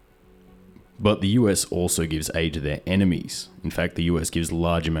 But the US also gives aid to their enemies. In fact, the US gives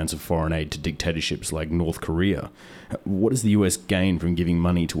large amounts of foreign aid to dictatorships like North Korea. What does the US gain from giving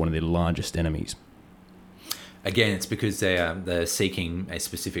money to one of their largest enemies? Again, it's because they're seeking a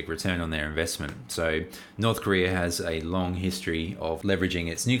specific return on their investment. So North Korea has a long history of leveraging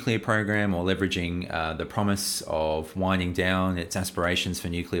its nuclear program, or leveraging the promise of winding down its aspirations for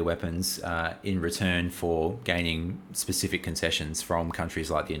nuclear weapons in return for gaining specific concessions from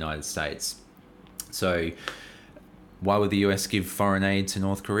countries like the United States. So why would the US give foreign aid to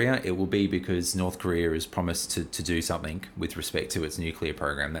North Korea? It will be because North Korea has promised to do something with respect to its nuclear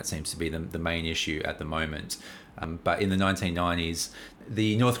program. That seems to be the main issue at the moment. But in the 1990s,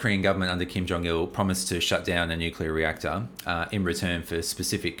 the North Korean government under Kim Jong-il promised to shut down a nuclear reactor in return for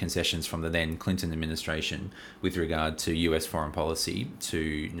specific concessions from the then Clinton administration with regard to US foreign policy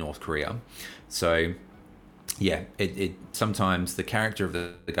to North Korea. So yeah, it sometimes the character of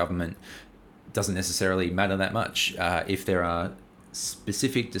the government doesn't necessarily matter that much. If there are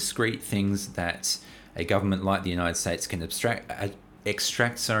specific, discrete things that a government like the United States can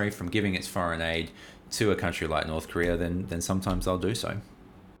extract from giving its foreign aid to a country like North Korea, then sometimes they'll do so.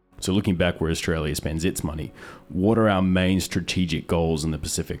 So looking back where Australia spends its money, what are our main strategic goals in the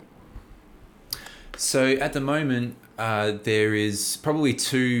Pacific? So at the moment, there is probably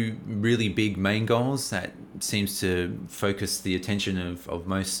two really big main goals that seems to focus the attention of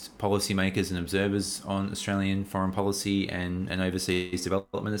most policymakers and observers on Australian foreign policy and overseas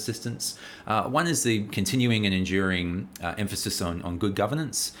development assistance. One is the continuing and enduring emphasis on good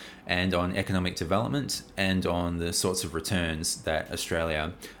governance and on economic development and on the sorts of returns that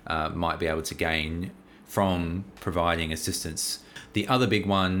Australia might be able to gain from providing assistance. The other big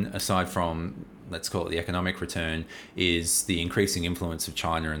one, aside from, let's call it the economic return, is the increasing influence of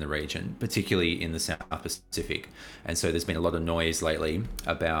China in the region, particularly in the South Pacific. And so there's been a lot of noise lately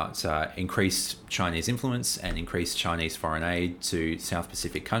about increased Chinese influence and increased Chinese foreign aid to South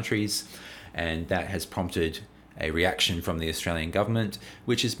Pacific countries. And that has prompted a reaction from the Australian government,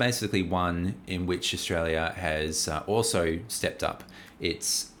 which is basically one in which Australia has also stepped up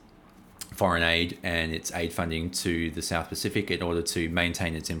its foreign aid and its aid funding to the South Pacific in order to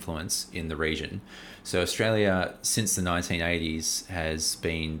maintain its influence in the region. So Australia, since the 1980s, has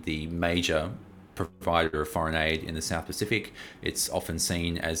been the major provider of foreign aid in the South Pacific. It's often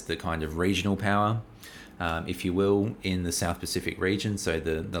seen as the kind of regional power, if you will, in the South Pacific region, so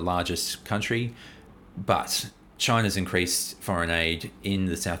the largest country. But China's increased foreign aid in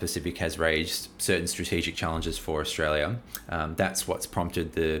the South Pacific has raised certain strategic challenges for Australia. That's what's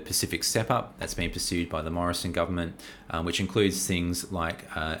prompted the Pacific Step Up that's been pursued by the Morrison government which includes things like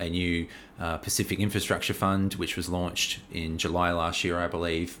a new Pacific Infrastructure Fund, which was launched in July last year, I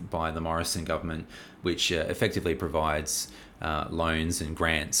believe, by the Morrison government, which effectively provides loans and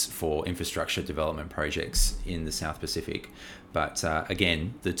grants for infrastructure development projects in the South Pacific. But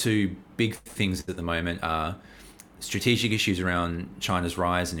again, the two big things at the moment are strategic issues around China's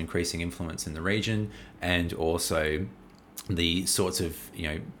rise and increasing influence in the region, and also the sorts of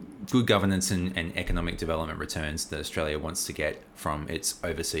good governance and economic development returns that Australia wants to get from its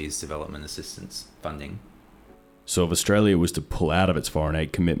overseas development assistance funding. So if Australia was to pull out of its foreign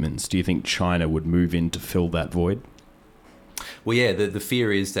aid commitments, do you think China would move in to fill that void? Well, yeah, the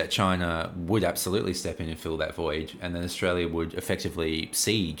fear is that China would absolutely step in and fill that void, and then Australia would effectively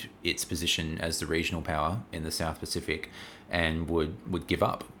cede its position as the regional power in the South Pacific and would give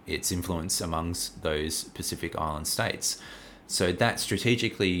up its influence amongst those Pacific Island states. So that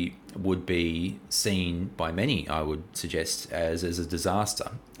strategically would be seen by many, I would suggest, as a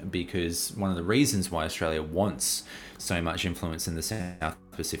disaster, because one of the reasons why Australia wants so much influence in the South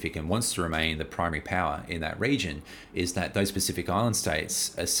Pacific and wants to remain the primary power in that region is that those Pacific Island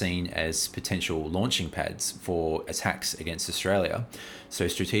states are seen as potential launching pads for attacks against Australia. So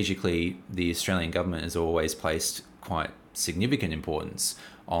strategically, the Australian government has always placed quite significant importance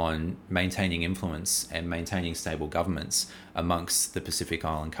on maintaining influence and maintaining stable governments amongst the Pacific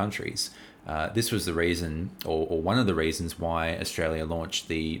Island countries. This was the reason, or one of the reasons, why Australia launched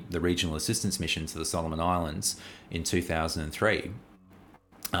the Regional Assistance Mission to the Solomon Islands in 2003,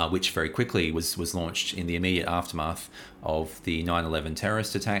 which very quickly was launched in the immediate aftermath of the 9/11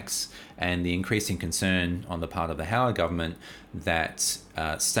 terrorist attacks and the increasing concern on the part of the Howard government that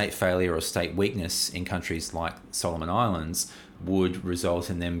state failure or state weakness in countries like Solomon Islands would result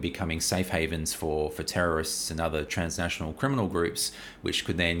in them becoming safe havens for terrorists and other transnational criminal groups, which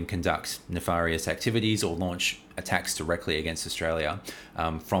could then conduct nefarious activities or launch attacks directly against Australia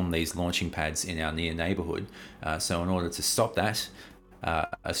from these launching pads in our near neighbourhood. So in order to stop that,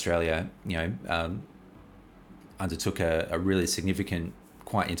 Australia, undertook a really significant,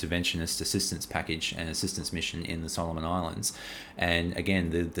 quite interventionist assistance package and assistance mission in the Solomon Islands. And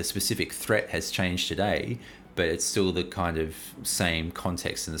again, the specific threat has changed today, but it's still the kind of same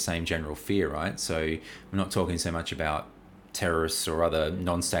context and the same general fear, right? So we're not talking so much about terrorists or other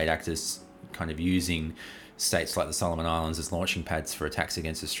non-state actors kind of using states like the Solomon Islands as launching pads for attacks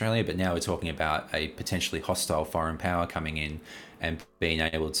against Australia, but now we're talking about a potentially hostile foreign power coming in and being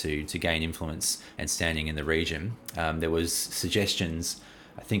able to gain influence and standing in the region. There was suggestions,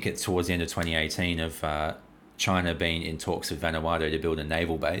 I think it's towards the end of 2018, of China being in talks with Vanuatu to build a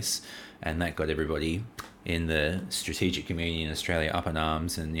naval base, and that got everybody in the strategic community in Australia up in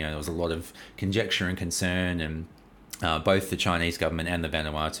arms, and there was a lot of conjecture and concern, and both the Chinese government and the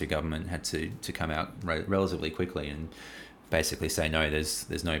Vanuatu government had to come out relatively quickly and basically say no,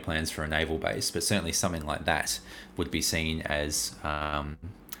 there's no plans for a naval base. But certainly something like that would be seen as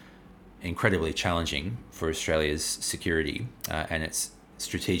incredibly challenging for Australia's security and its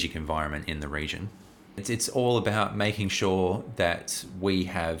strategic environment in the region. It's all about making sure that we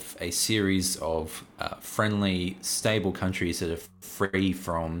have a series of friendly, stable countries that are free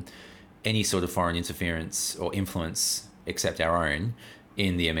from any sort of foreign interference or influence except our own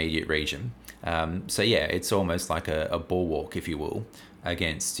in the immediate region. So yeah, it's almost like a bulwark, if you will,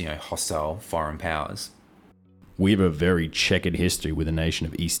 against hostile foreign powers. We have a very checkered history with the nation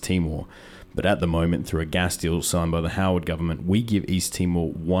of East Timor, but at the moment, through a gas deal signed by the Howard government, we give East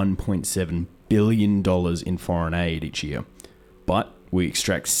Timor $1.7 billion in foreign aid each year. But we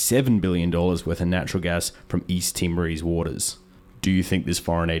extract $7 billion worth of natural gas from East Timorese waters. Do you think this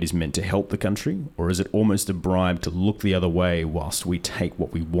foreign aid is meant to help the country, or is it almost a bribe to look the other way whilst we take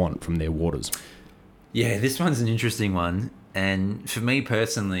what we want from their waters? Yeah, this one's an interesting one. And for me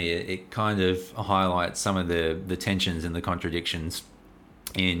personally, it kind of highlights some of the tensions and the contradictions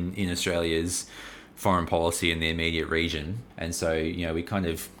in Australia's foreign policy in the immediate region. And so, we kind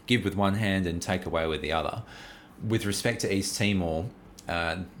of give with one hand and take away with the other. With respect to East Timor,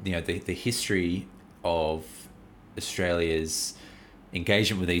 the history of Australia's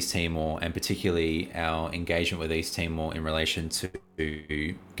engagement with East Timor, and particularly our engagement with East Timor in relation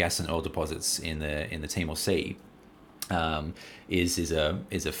to gas and oil deposits in the Timor Sea, is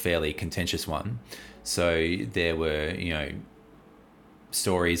a fairly contentious one. So there were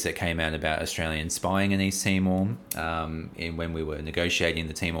stories that came out about Australian spying in East Timor, when we were negotiating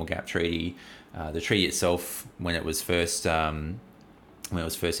the Timor Gap Treaty. The treaty itself, when it was first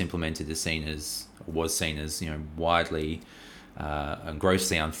implemented, was seen as widely and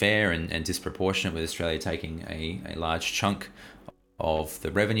grossly unfair and disproportionate, with Australia taking a large chunk of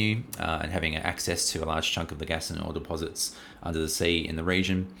the revenue and having access to a large chunk of the gas and oil deposits under the sea in the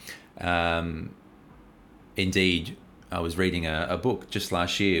region. Indeed, I was reading a book just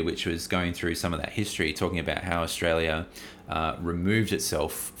last year which was going through some of that history, talking about how Australia removed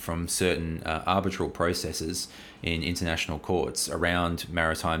itself from certain arbitral processes in international courts around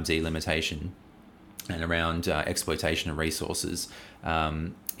maritime delimitation and around exploitation of resources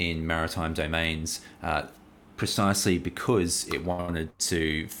in maritime domains, precisely because it wanted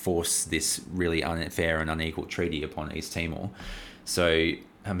to force this really unfair and unequal treaty upon East Timor. So,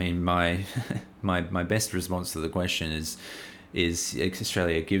 I mean, my best response to the question is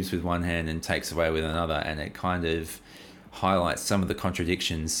Australia gives with one hand and takes away with another, and it kind of highlights some of the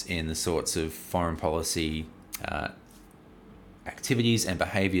contradictions in the sorts of foreign policy activities and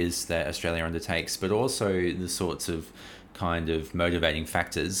behaviours that Australia undertakes, but also the sorts of kind of motivating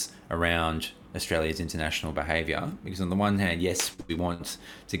factors around Australia's international behaviour. Because on the one hand, yes, we want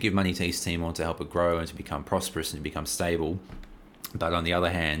to give money to East Timor to help it grow and to become prosperous and to become stable. But on the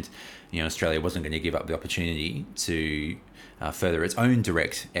other hand, Australia wasn't going to give up the opportunity to further its own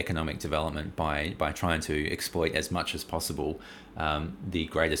direct economic development by trying to exploit as much as possible the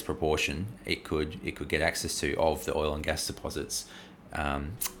greatest proportion it could get access to of the oil and gas deposits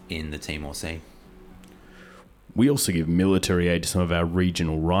in the Timor Sea. We also give military aid to some of our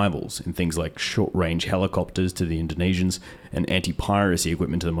regional rivals in things like short-range helicopters to the Indonesians and anti-piracy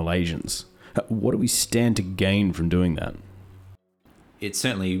equipment to the Malaysians. What do we stand to gain from doing that? It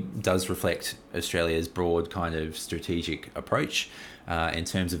certainly does reflect Australia's broad kind of strategic approach in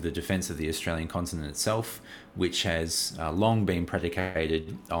terms of the defence of the Australian continent itself, which has long been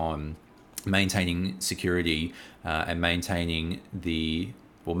predicated on maintaining security and maintaining the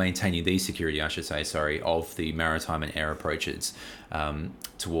security, I should say, of the maritime and air approaches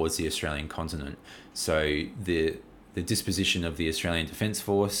towards the Australian continent. So the disposition of the Australian Defence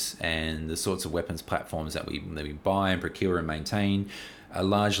Force and the sorts of weapons platforms that we buy and procure and maintain are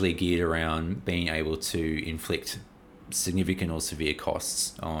largely geared around being able to inflict significant or severe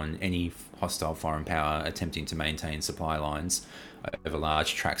costs on any hostile foreign power attempting to maintain supply lines over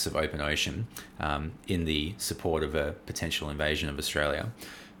large tracts of open ocean in the support of a potential invasion of Australia.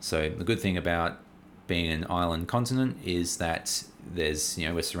 So the good thing about being an island continent is that we're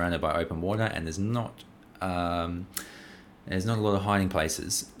surrounded by open water and there's not a lot of hiding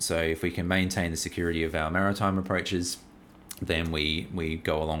places. So if we can maintain the security of our maritime approaches, then we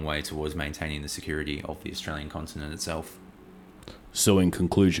go a long way towards maintaining the security of the Australian continent itself. So in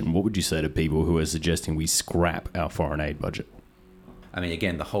conclusion, what would you say to people who are suggesting we scrap our foreign aid budget? I mean,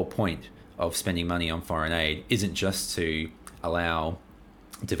 again, the whole point of spending money on foreign aid isn't just to allow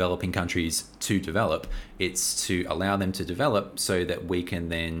developing countries to develop, it's to allow them to develop so that we can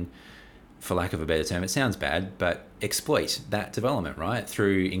then, for lack of a better term, it sounds bad, but exploit that development, right?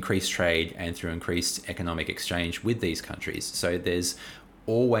 Through increased trade and through increased economic exchange with these countries. So there's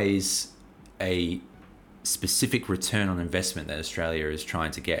always a specific return on investment that Australia is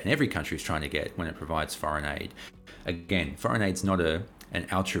trying to get, and every country is trying to get when it provides foreign aid. Again, foreign aid's not an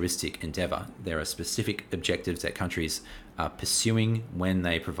altruistic endeavour. There are specific objectives that countries are pursuing when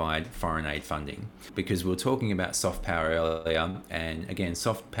they provide foreign aid funding. Because we were talking about soft power earlier, and again,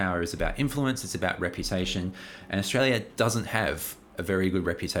 soft power is about influence, it's about reputation, and Australia doesn't have a very good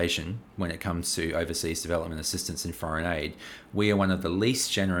reputation when it comes to overseas development assistance and foreign aid. We are one of the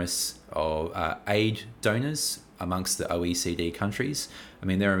least generous of aid donors amongst the OECD countries. I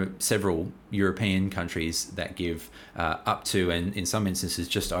mean, there are several European countries that give up to, and in some instances,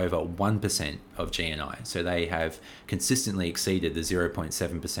 just over 1% of GNI. So they have consistently exceeded the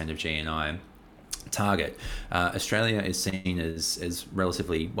 0.7% of GNI target. Australia is seen as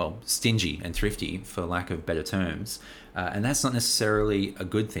relatively, stingy and thrifty, for lack of better terms. And that's not necessarily a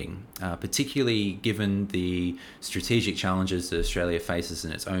good thing, particularly given the strategic challenges that Australia faces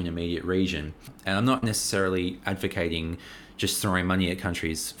in its own immediate region. And I'm not necessarily advocating just throwing money at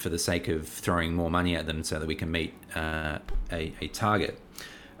countries for the sake of throwing more money at them so that we can meet a target.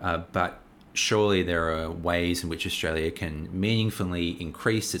 But surely there are ways in which Australia can meaningfully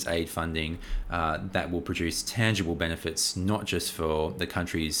increase its aid funding that will produce tangible benefits, not just for the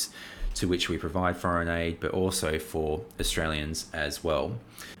countries to which we provide foreign aid, but also for Australians as well.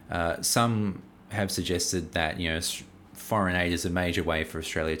 Some have suggested that foreign aid is a major way for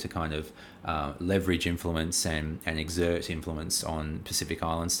Australia to kind of leverage influence and exert influence on Pacific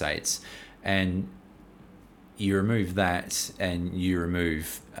Island states. And you remove that and you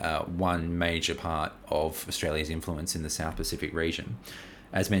remove one major part of Australia's influence in the South Pacific region.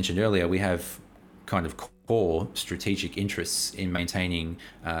 As mentioned earlier, we have kind of core strategic interests in maintaining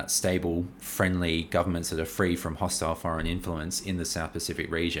stable, friendly governments that are free from hostile foreign influence in the South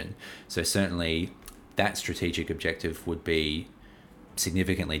Pacific region. So certainly that strategic objective would be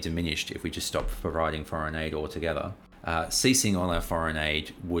significantly diminished if we just stopped providing foreign aid altogether. Ceasing all our foreign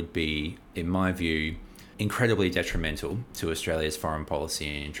aid would be, in my view, incredibly detrimental to Australia's foreign policy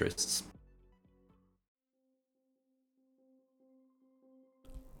and interests.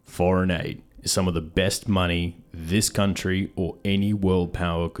 Foreign aid is some of the best money this country or any world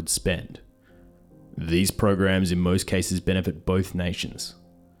power could spend. These programs in most cases benefit both nations.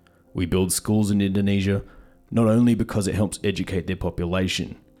 We build schools in Indonesia not only because it helps educate their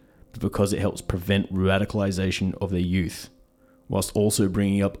population, but because it helps prevent radicalization of their youth, whilst also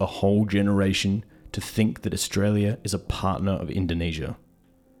bringing up a whole generation to think that Australia is a partner of Indonesia.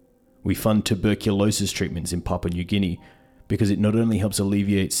 We fund tuberculosis treatments in Papua New Guinea because it not only helps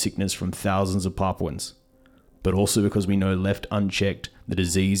alleviate sickness from thousands of Papuans, but also because we know left unchecked, the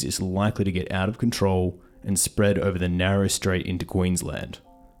disease is likely to get out of control and spread over the narrow strait into Queensland.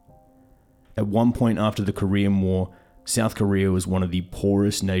 At one point after the Korean War, South Korea was one of the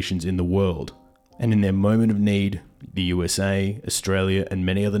poorest nations in the world, and in their moment of need, the USA, Australia, and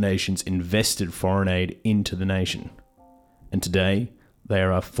many other nations invested foreign aid into the nation. And today, they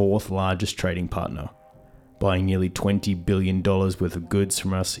are our fourth largest trading partner, buying nearly $20 billion worth of goods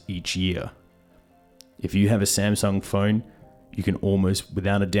from us each year. If you have a Samsung phone, you can almost,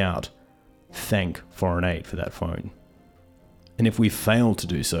 without a doubt, thank foreign aid for that phone. And if we fail to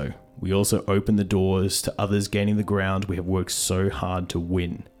do so, we also open the doors to others gaining the ground we have worked so hard to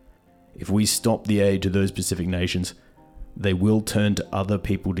win. If we stop the aid to those Pacific nations, they will turn to other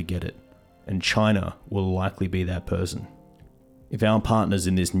people to get it, and China will likely be that person. If our partners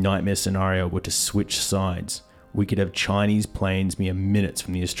in this nightmare scenario were to switch sides, we could have Chinese planes mere minutes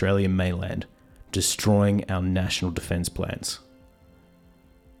from the Australian mainland, destroying our national defence plans.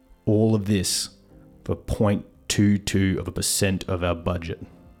 All of this for 0.22% of our budget.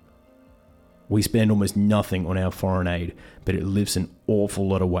 We spend almost nothing on our foreign aid, but it lifts an awful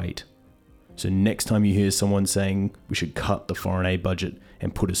lot of weight. So next time you hear someone saying we should cut the foreign aid budget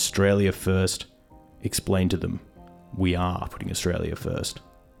and put Australia first, explain to them, we are putting Australia first.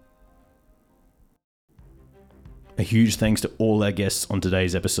 A huge thanks to all our guests on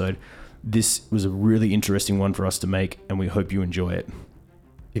today's episode. This was a really interesting one for us to make, and we hope you enjoy it.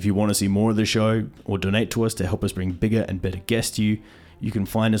 If you want to see more of the show or donate to us to help us bring bigger and better guests to you, you can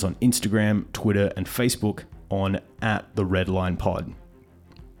find us on Instagram, Twitter, and Facebook on @TheRedLinePod.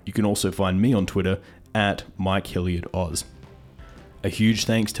 You can also find me on Twitter @MikeHilliardOz. A huge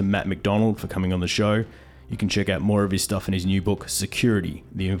thanks to Matt McDonald for coming on the show. You can check out more of his stuff in his new book, Security,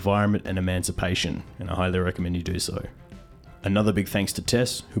 the Environment and Emancipation, and I highly recommend you do so. Another big thanks to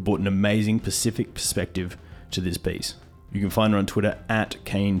Tess, who brought an amazing Pacific perspective to this piece. You can find her on Twitter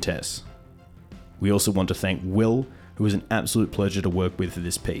 @KaneTess. We also want to thank Will, who was an absolute pleasure to work with for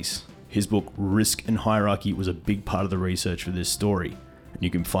this piece. His book, Risk and Hierarchy, was a big part of the research for this story, and you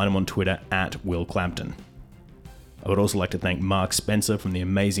can find him on Twitter @WillClampton. I would also like to thank Mark Spencer from the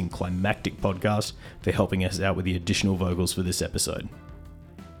amazing Climactic podcast for helping us out with the additional vocals for this episode.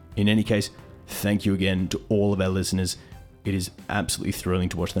 In any case, thank you again to all of our listeners. It is absolutely thrilling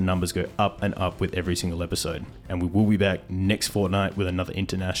to watch the numbers go up and up with every single episode, and we will be back next fortnight with another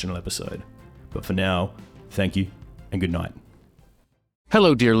international episode. But for now, thank you and good night.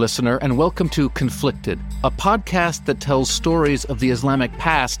 Hello, dear listener, and welcome to Conflicted, a podcast that tells stories of the Islamic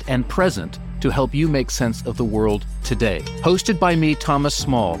past and present to help you make sense of the world today. Hosted by me, Thomas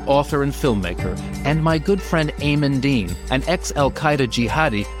Small, author and filmmaker, and my good friend Ayman Dean, an ex-Al-Qaeda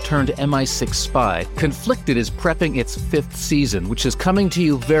jihadi turned MI6 spy. Conflicted is prepping its 5th season, which is coming to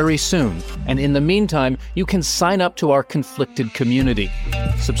you very soon. And in the meantime, you can sign up to our Conflicted community.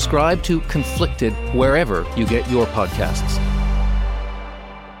 Subscribe to Conflicted wherever you get your podcasts.